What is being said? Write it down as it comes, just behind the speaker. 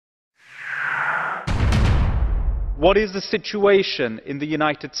What is the situation in the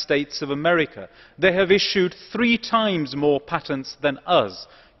United States of America? They have issued 3 times more patents than us.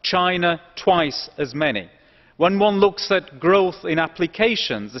 China, twice as many. When one looks at growth in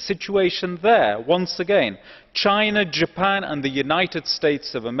applications, the situation there, once again, China, Japan and the United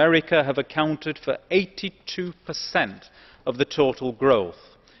States of America have accounted for 82% of the total growth.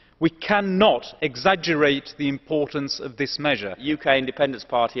 We cannot exaggerate the importance of this measure. UK Independence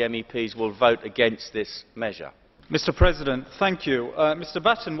Party MEPs will vote against this measure. Mr. President, thank you. Mr.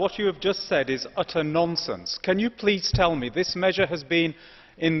 Batten, what you have just said is utter nonsense. Can you please tell me, this measure has been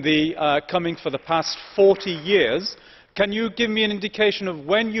in the coming for the past 40 years. Can you give me an indication of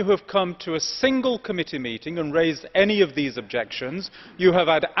when you have come to a single committee meeting and raised any of these objections? You have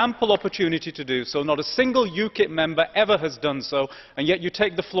had ample opportunity to do so. Not a single UKIP member ever has done so, and yet you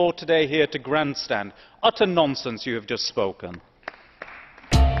take the floor today here to grandstand. Utter nonsense you have just spoken.